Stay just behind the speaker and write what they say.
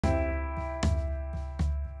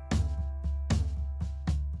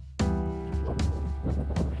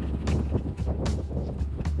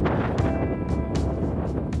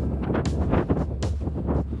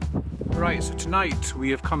Right, so tonight we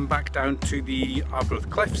have come back down to the Arbroath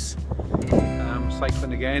cliffs,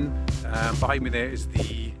 cycling again. Behind me there is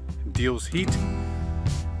the Deal's Heat.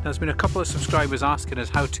 There's been a couple of subscribers asking us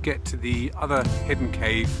how to get to the other hidden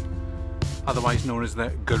cave, otherwise known as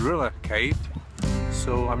the Gorilla Cave.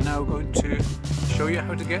 So I'm now going to show you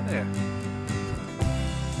how to get there.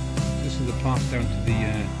 This is the path down to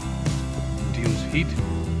the Deal's Heat.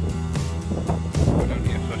 Go down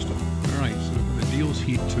here first up. Alright, so we've got the Deal's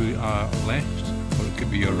Heat to our left, or it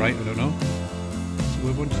could be your right, I don't know. So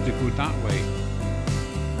we wanted to go that way.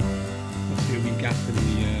 Let's see a wee gap in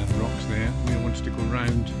the rocks there. We wanted to go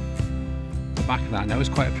round the back of that. Now it's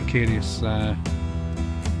quite a precarious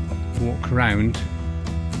walk around,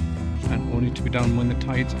 and only to be done when the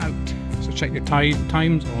tide's out. So check your tide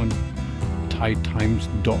times on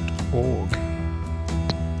tidetimes.org.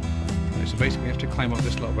 Right, so basically you have to climb up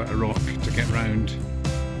this little bit of rock to get round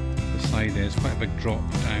the side there. It's quite a big drop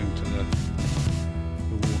down to the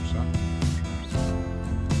water.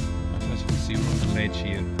 As you can see, we're on the ledge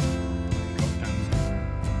here. Drop down there.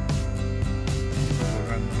 Go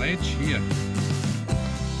around the ledge here.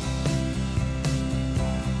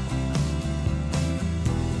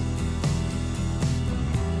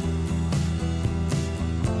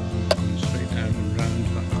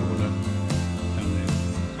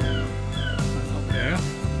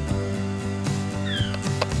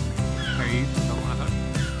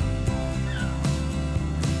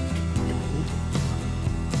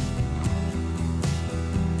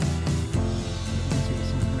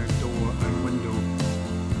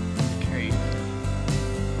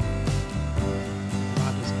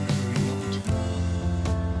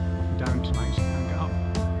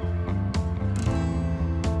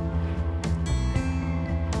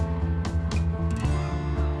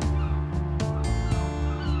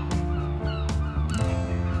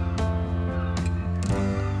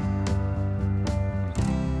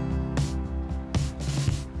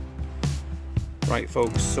 Right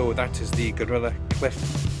folks, so that is the Gorilla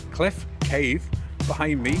Cliff Cave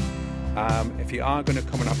behind me. If you are going to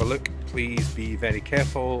come and have a look, please be very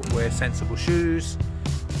careful, wear sensible shoes,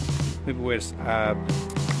 maybe wear a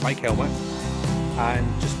bike helmet,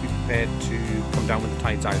 and just be prepared to come down when the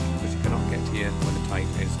tide's out, because you cannot get here when the tide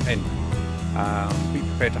is in. Be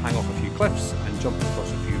prepared to hang off a few cliffs and jump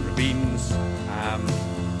across a few ravines.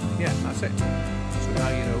 Yeah, that's it. So now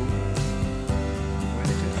you know